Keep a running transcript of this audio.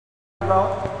đâu.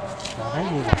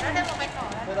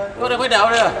 Có được ngoái đều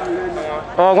đây à?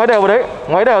 Ngoái đều vào đấy.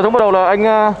 Ngoái đều xong bắt đầu là anh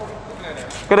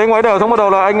cái đấy ngoái đều xong bắt đầu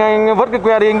là anh vứt cái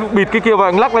que đi, anh bịt cái kia vào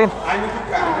anh lắc lên.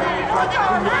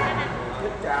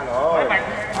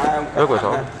 Đây của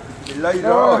cháu. Lây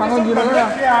rồi.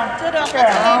 Chưa được.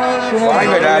 Anh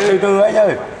phải là từ từ ấy chứ.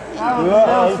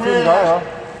 Xin có hả?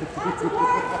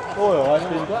 Ôi ơi,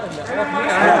 xin quá.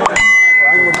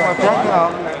 Anh một quả chết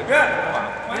nào.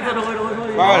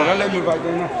 Ba nó lên một vài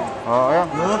cây này. Em.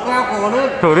 Cao cổ lên.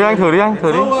 Thử đi anh, thử đi anh,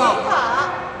 thử đi.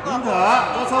 Nín thở,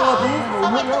 có sâu một tí,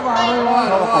 nước nó vào đây rồi.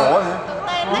 Nó cổ rồi.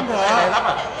 Nín thở.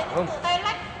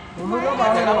 Nước nó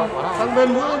vào đây rồi. Sang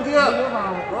bên mũi bên kia.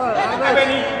 Rồi, hai bên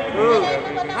đi.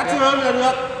 Hát chưa hơn là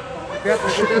được. Biết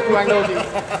của anh đâu chị?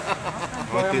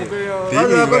 Tí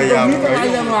mình về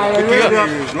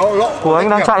của anh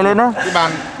đang chạy lên đấy.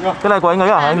 Cái này của anh ấy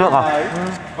à? Anh Lượng à?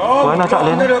 Của anh đang chạy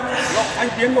lên đấy. Anh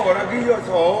Tiến bảo là ghi vào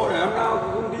sổ để hôm nào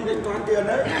công ty thanh toán tiền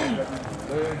đấy.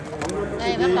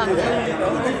 Đây bác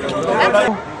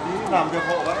còn. Làm việc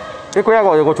hộ đấy. Cái que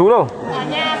của chú đâu?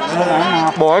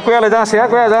 Bỏ cái que này ra, xé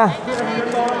que ra.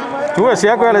 Chú phải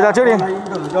xé que này ra trước đi.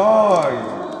 Rồi.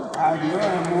 Ai đứa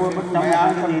mua mất mấy ai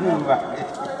có đến rồi vậy.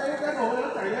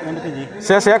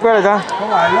 Xé que này ra. Không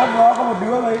phải lớp đó có một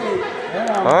đứa đấy.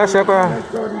 Đấy, xé que.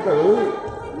 Cho đi tử.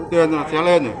 Tiền là xé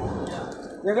lên rồi.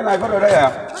 Nhưng cái này có ở đây à?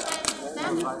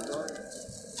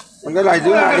 Còn cái này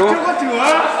giữ lại đúng không?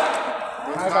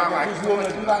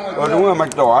 Đúng rồi,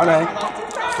 mạch đỏ này.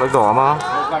 Vạch đỏ mà.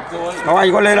 Nó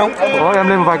anh có lên không? Có, em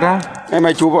lên một vạch á. Em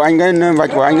mày chụp của anh cái vạch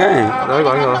của anh ấy. Đấy của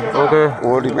anh rồi. Ok.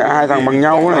 Ủa thì mẹ hai thằng bằng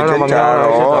nhau này trên trà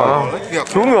đó.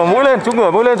 Chú ngửa mũi lên, chú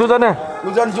ngửa mũi lên chú Dân này.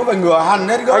 Chú Dân chú phải ngửa hẳn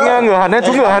hết cơ. Anh ngửa hẳn lên,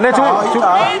 chú ngửa hẳn lên chú.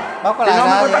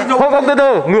 Không từ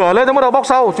từ, ngửa lên xong bắt đầu bóc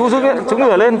sau, chú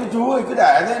ngửa lên. Chú ơi cứ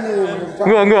để thế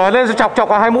này. Ngửa lên chọc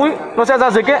vào hai mũi, nó sẽ ra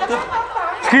dịch ấy.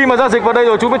 Khi mà ra dịch vào đây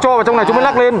rồi chú mới cho vào trong này, chú mới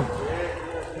lắc lên.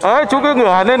 Đấy, chú cứ ngửa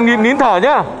hẳn lên, nín thở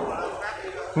nhá.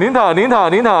 Nín thở,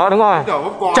 đúng rồi.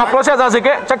 Chọc nó sẽ ra dịch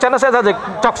ấy, chắc chắn nó sẽ ra dịch.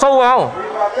 Chọc sâu vào.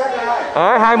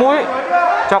 Đấy, hai mũi.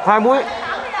 Chọc hai mũi.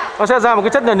 Nó sẽ ra một cái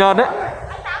chất nhờn nhờn đấy.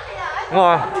 Đúng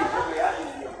rồi.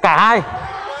 Cả hai.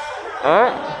 Đấy,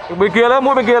 bên kia đó,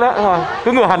 mũi bên kia đó. Đúng rồi.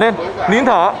 Cứ ngửa hẳn lên, nín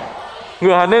thở.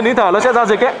 Ngửa hẳn lên, nín thở, nó sẽ ra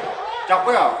dịch ấy. Chọc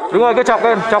ấy à? Đúng rồi, cái chọc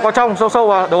lên, chọc vào trong, sâu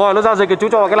vào. Đúng rồi, nó ra dịch thì chú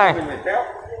cho vào cái này.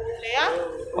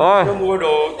 Rồi. Tôi mua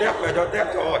đồ tép về cho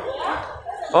tép rồi.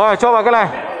 Rồi, cho vào cái này.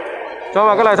 Cho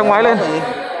vào cái này xong ngoái lên.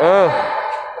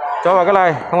 Cho vào cái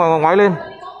này, không phải ngoái lên.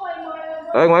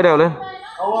 Đấy, ngoái đều lên.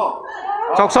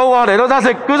 Chọc sâu vào để nó ra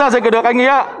dịch, cứ ra dịch là được anh nghĩ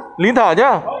ạ. Nín thở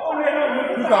nhá.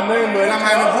 Cứ cầm lên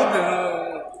 15-20 phút thì...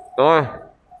 Rồi.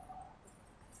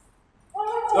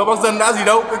 Rồi bác Dân đã gì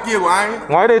đâu, cái kia của ai?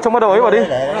 Ngoái đi, xong bắt đầu ấy vào đi.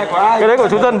 Cái đấy của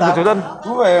chú Dân, của chú Dân.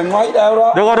 Chú phải ngoái đâu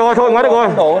đó. Được rồi, thôi ngoái được rồi.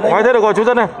 Ngoái thế được rồi chú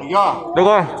Dân này. Được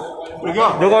rồi.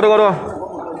 Được rồi.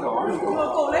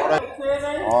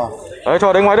 Đấy,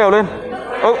 cho đấy ngoái đều lên.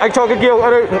 Anh cho cái kia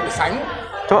ở đây.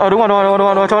 Cho đúng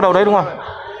rồi, cho đầu đấy đúng rồi.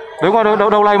 Đúng rồi,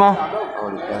 đầu này mà.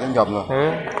 Anh nhầm rồi.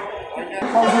 Thế.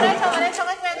 Cho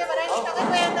cái que vào đây, cho cái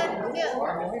que lên.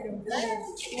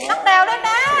 Lắc đều lên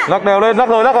đã. Lắc đều lên, lắc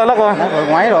rồi. Lắc rồi,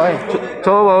 ngoái rồi.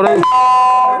 Cho vào đây.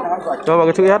 Cho vào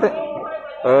cái chữ S đấy.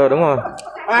 Đúng rồi.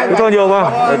 Cứ cho nhiều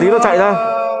vào, để tí nó chạy ra.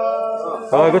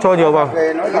 Rồi, cứ cho nhiều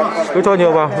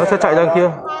vào. Nó sẽ chạy ra kia.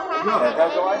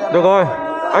 Được rồi.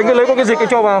 Anh cứ lấy có cái dịch anh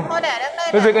cho vào.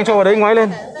 Cái dịch anh cho vào đấy, ngoái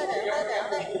lên.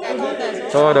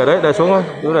 Rồi, để đấy, để xuống thôi.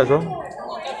 Cứ để xuống.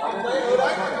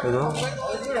 Để xuống.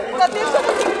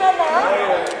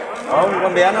 Không,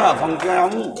 con bé nó ở phòng kia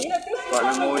đóng. Gọi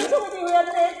là ngồi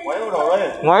đấy.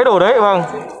 Ngoái đổ đấy, vâng.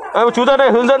 Chú ra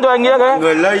đây hướng dẫn cho anh Nghĩa cái.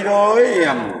 Người lây thôi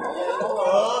em.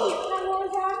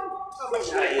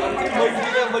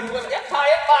 Mình còn F2,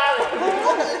 F3 rồi.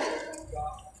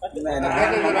 Cái này là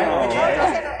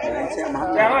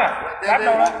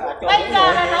Bây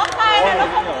giờ là nó khai là nó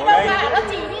không đi đâu cả, nó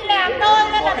chỉ đi làm thôi,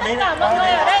 nên là tất cả mọi người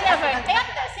ở đây là phải test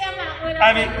để xem là người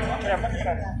nào.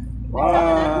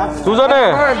 Chú Dân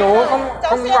này. Đổ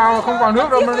không vào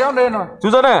nước đâu, nó léo lên rồi. Chú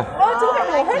Dân này.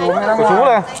 Của chú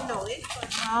này.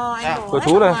 Của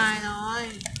chú này.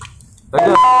 Đấy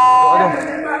chưa?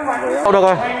 Được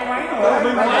rồi.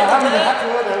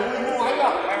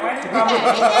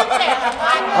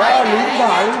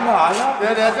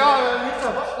 Để cho lính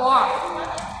sở bắt qua.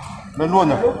 Lên luôn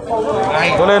rồi.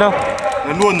 Có lên không?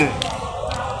 Lên luôn rồi.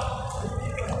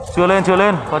 Chưa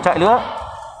lên, còn chạy nữa.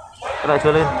 Cái này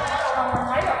chưa lên.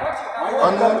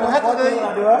 Còn hết rồi đi.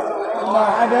 mà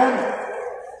hai bên.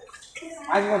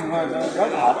 Anh còn rất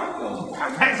là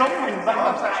hãy giống mình ra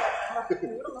làm sao.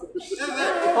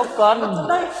 Không cần.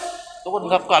 Tôi còn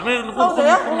gặp quản mới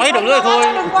không máy được nữa thôi.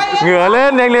 Ngửa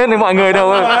lên, nhanh lên thì mọi người đâu.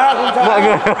 Mọi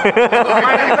người.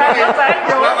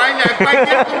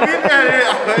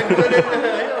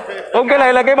 Không, cái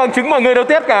này là cái bằng chứng mọi người đều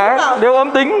test cả, đều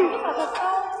âm tính.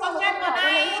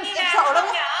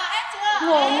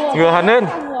 Ngửa hẳn lên,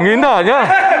 nín thở nhá.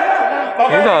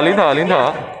 Nín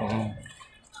thở.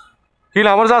 Khi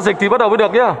nào nó ra dịch thì bắt đầu mới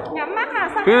được nhá.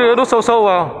 Cứ đút sâu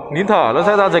vào, nín thở nó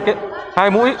sẽ ra dịch ấy.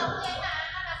 2 mũi.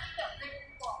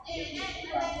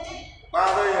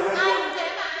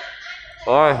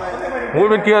 Rồi, mũi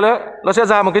bên kia nữa, nó sẽ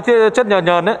ra một cái chất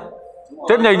nhờn đấy.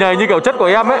 Chất nhầy như kiểu chất của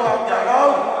em ấy.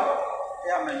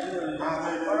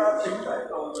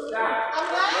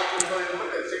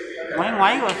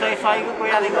 Ngoáy và xoay cái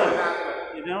que đi cơ.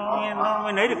 Thì nó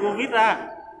mới lấy được Covid ra.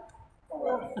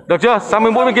 Được chưa? Sang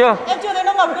bên mũi bên kia. Em chưa thấy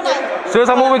nó ngập cái này. Chưa,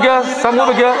 sang mũi bên kia,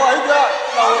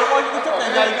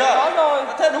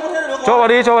 Cho vào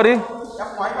đi.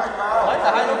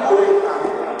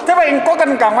 Thế vậy có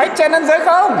cần cả máy trên đến dưới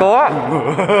không? Có.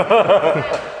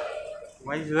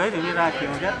 Máy dưới thì mới ra chiều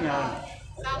rất nhờ.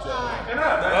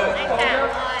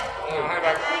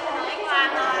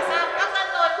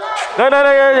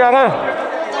 Đây, Giang ơi.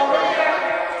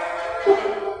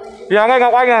 Giang ơi,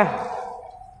 Ngọc Anh này.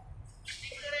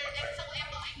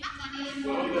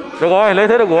 Được rồi, lấy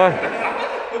thế được rồi.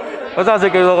 Nó ra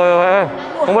dịch rồi.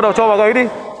 Không bắt đầu cho vào cái ấy đi.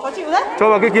 Có chịu đấy. Cho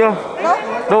vào cái kia.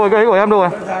 Đâu rồi, cái ấy của em đâu rồi?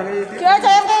 Chưa cho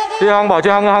em cái. Thì Hằng bảo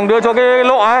cho Hằng đưa cho cái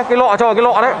lọ ấy, cái lọ cho vào cái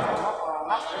lọ đấy.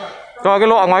 Cho cái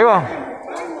lọ ngoáy vào.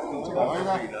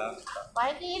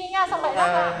 Ngoáy đi nha, xong lại lắp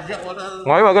vào.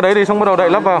 Ngoáy vào cái đấy đi, xong bắt đầu đậy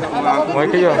lắp vào. Ngoáy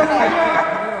kia.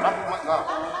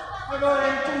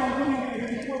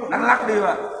 Đang lắc đi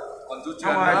mà.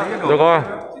 Được rồi.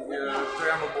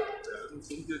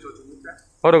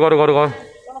 Thôi được rồi.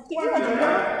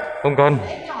 Không cần.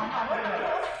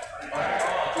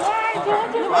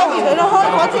 Em chỉ thấy nó hơi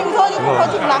khó chịu thôi nhưng không khó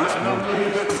chịu lắm.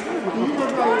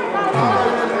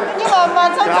 Nhưng mà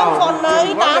trong còn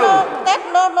y tá nó test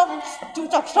nó chịu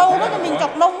chọc sâu đó, mình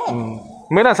chọc nông ấy.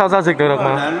 Mới là sao ra dịch được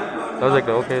mà. Ra dịch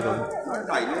được ok rồi.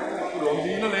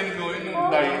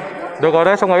 Được rồi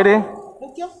đấy, xong ấy đi.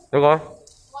 Được rồi.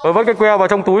 Rồi vứt cái que vào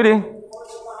trong túi đi.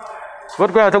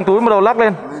 Vứt que vào trong túi bắt đầu lắc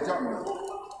lên.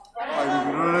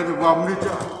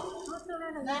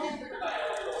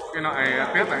 Cái loại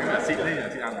tép này là xịn đấy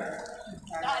chị ăn.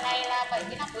 Loại này là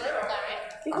 750 một cái.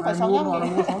 Chứ không phải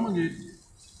 65.000.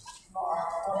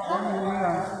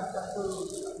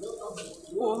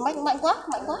 Mạnh quá.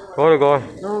 Thôi được rồi.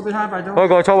 Thôi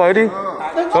rồi cho vào ấy đi.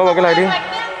 Cho vào cái này đi.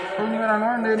 Không, như là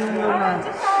nó nên lâu này.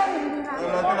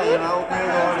 Cái này là ok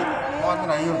rồi. Ngon cái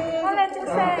này rồi. Nó lên chữ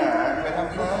xe.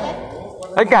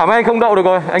 Anh cảm ơn anh không đậu được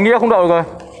rồi. Anh Nghĩa không đậu được rồi.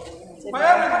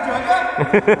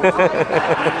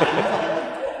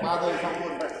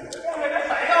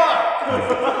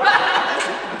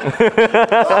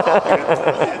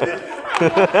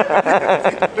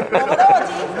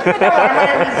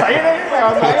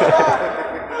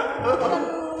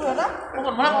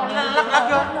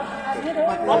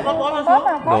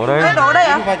 Đổ đây. Đổ đây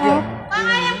à? Em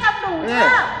cầm đủ chưa?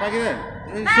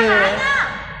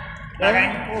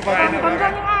 Còn cho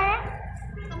những ai ấy?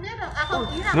 Không biết được. À không,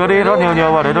 ý là Đưa đi, nó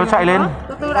nhiều vào để nó chạy lên.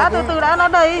 từ đã nó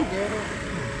đầy.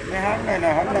 Cái hãng này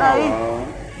là hãng Đầy.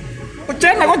 Con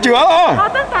chết này có chữa rồi. Có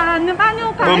tất cả là bao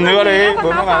nhiêu cái. Bơm nữa đi, còn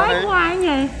bơm báo nó vào cáo đấy. anh Hoài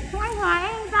nhỉ? Không, anh Hoài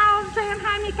anh giao cho em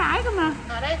 20 cái cơ mà.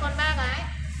 Ở đây còn 3 cái.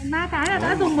 Còn 3 cái là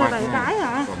đã dùng 17 cái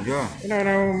hả? Cái này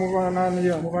là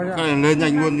một cái lên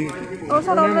nhanh luôn đi.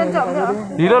 Sao đâu lên chậm nữa?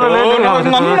 Tí nữa nó lên. Nó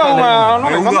ngấm đâu mà nó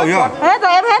Mày uống rượu chưa? Hết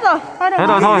rồi, em hết rồi. Hết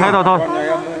rồi thôi.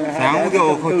 Sáng uống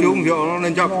rượu, không uống rượu nó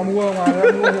lên chậm.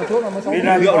 Đi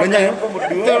ra rượu lên nhanh lắm.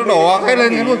 Nó đổ hết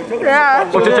lên cái luôn. Thế à?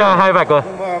 Ôi chết cha, 2 vạch rồi.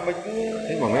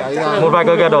 Một vạch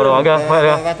rồi kìa, đổ kìa.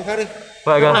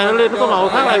 Vậy kìa. Này nó lên không nào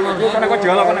khác này. Con này có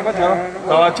chữa rồi, con này có chữa.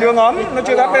 Chưa ngấm, nó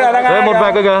chưa gấp, đây là đang Đấy, một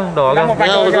vạch kìa, đỏ kìa. một vạch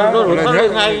rồi kìa. Nó đổ phát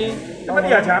lên ngay. Nó mất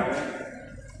giờ chán.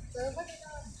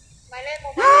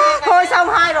 Thôi xong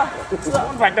 2 rồi.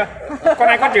 Con vạch rồi. Con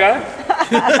này có chữa.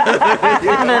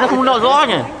 Cái này nó không lộ rõ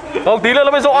nhỉ? Không, tí nữa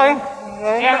nó mới rõ anh.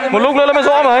 Một lúc nữa nó mới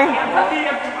rõ mà anh.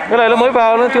 Cái này nó mới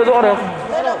vào, nó chưa rõ được.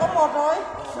 Đây là có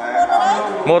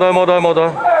 1 rồi. Một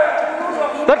rồi.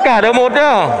 Tất cả đều 1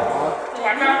 nhá.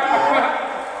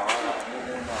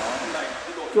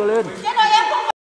 Chưa lên.